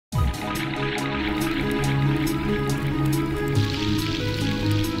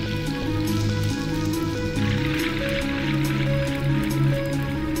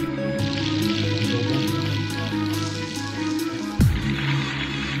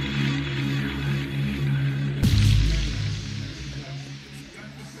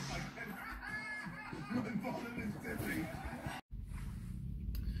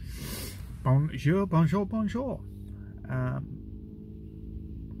Bonjour. My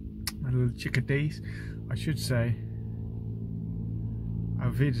little chickadees, I should say.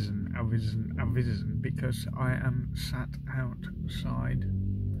 Auf Wiedersehen, because I am sat outside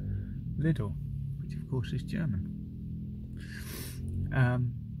Lidl, which of course is German.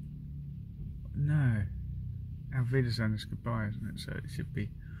 No, Auf Wiedersehen is goodbye, isn't it? So it should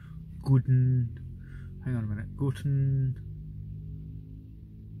be Guten. Hang on a minute. Guten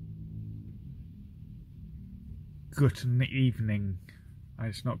evening.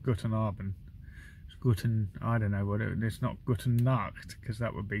 It's not Guten Abend. It's Guten. I don't know what it. It's not Guten Nacht, because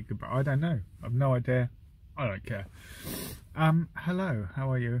that would be goodbye. I don't know. I've no idea. I don't care. Hello.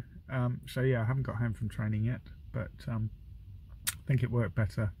 How are you? So yeah, I haven't got home from training yet, but I think it worked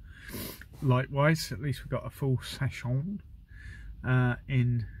better. Likewise, at least we got a full session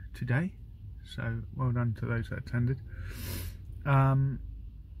in today. So well done to those that attended.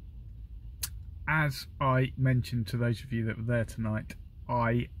 As I mentioned to those of you that were there tonight,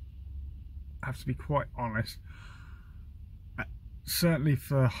 I have to be quite honest, certainly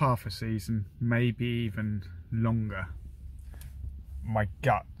for half a season, maybe even longer, my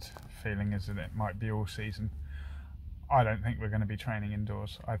gut feeling is that it might be all season. I don't think we're going to be training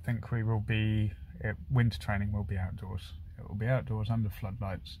indoors. I think we will be, winter training will be outdoors. It will be outdoors under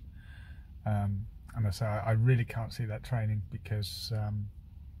floodlights. And I say I really can't see that training, because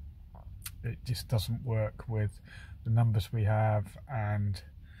it just doesn't work with the numbers we have, and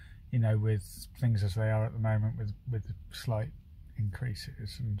you know, with things as they are at the moment, with slight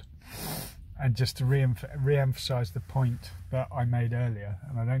increases, and just to re-emphasize the point that I made earlier,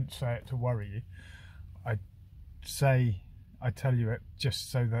 and I don't say it to worry you, I tell you it just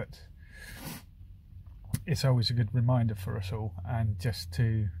so that it's always a good reminder for us all, and just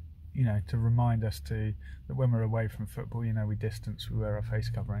to, you know, to remind us that when we're away from football, you know, we distance, we wear our face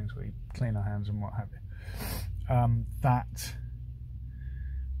coverings, we clean our hands and what have you.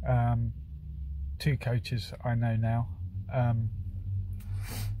 Two coaches I know now,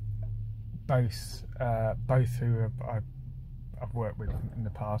 both who I've worked with in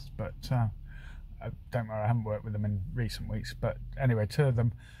the past, but don't worry, I haven't worked with them in recent weeks. But anyway, two of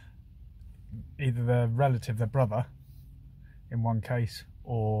them, either their relative, their brother in one case,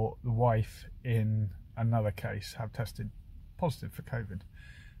 or the wife in another case, have tested positive for COVID.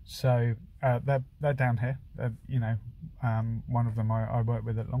 So they're down here. They're, you know, one of them I work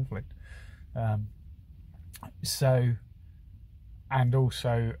with at Longfleet. So, and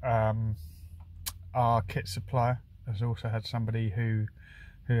also our kit supplier has also had somebody who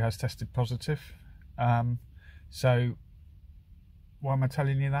has tested positive. So why am I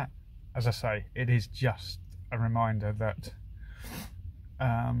telling you that? As I say, it is just a reminder that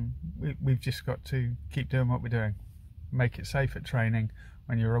we've just got to keep doing what we're doing. Make it safe at training.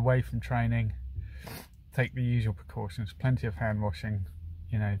 When you're away from training, take the usual precautions. Plenty of hand washing.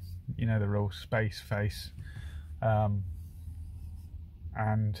 You know the rules: space, face, and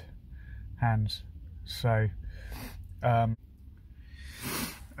hands. So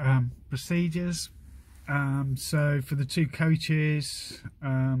procedures. So for the two coaches,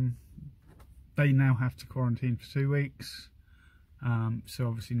 they now have to quarantine for 2 weeks. So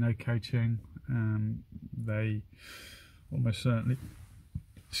obviously no coaching. They almost certainly,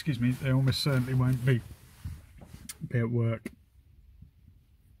 they almost certainly won't be at work.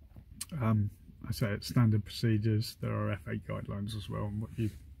 I say it's standard procedures. There are FA guidelines as well on what you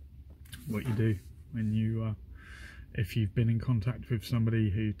do when you if you've been in contact with somebody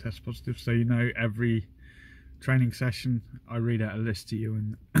who tests positive. So you know, every training session I read out a list to you,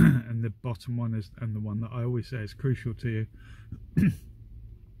 and and the bottom one is, and the one that I always say is crucial to you,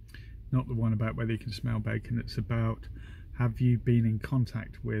 not the one about whether you can smell bacon. It's about, have you been in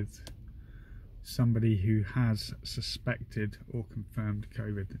contact with somebody who has suspected or confirmed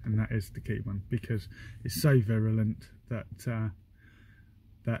COVID? And that is the key one, because it's so virulent that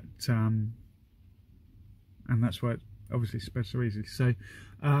and that's why it obviously spreads so easily. So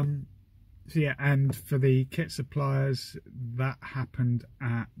so yeah, and for the kit suppliers, that happened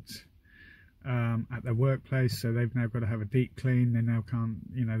at their workplace, so they've now got to have a deep clean. They now can't,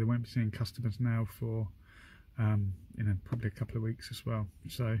 you know, they won't be seeing customers now for you know, probably a couple of weeks as well.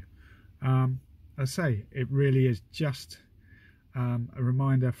 So as I say, it really is just a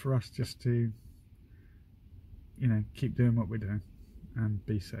reminder for us just to, you know, keep doing what we're doing and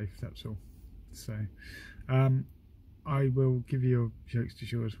be safe. That's all. So I will give you your jokes du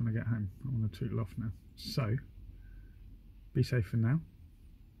jour when I get home. I want to tootle off now. So be safe for now.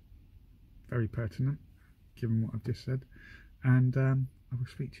 Very pertinent, given what I've just said, and I will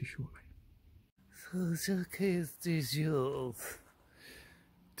speak to you shortly.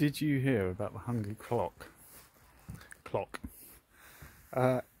 Did you hear about the hungry clock?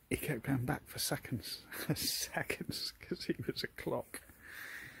 He kept going back for seconds, seconds, because he was a clock.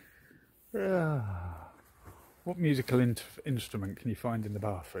 What musical instrument can you find in the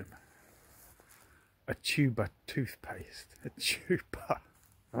bathroom? A tuba toothpaste. A tuba.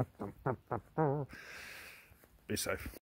 Be safe.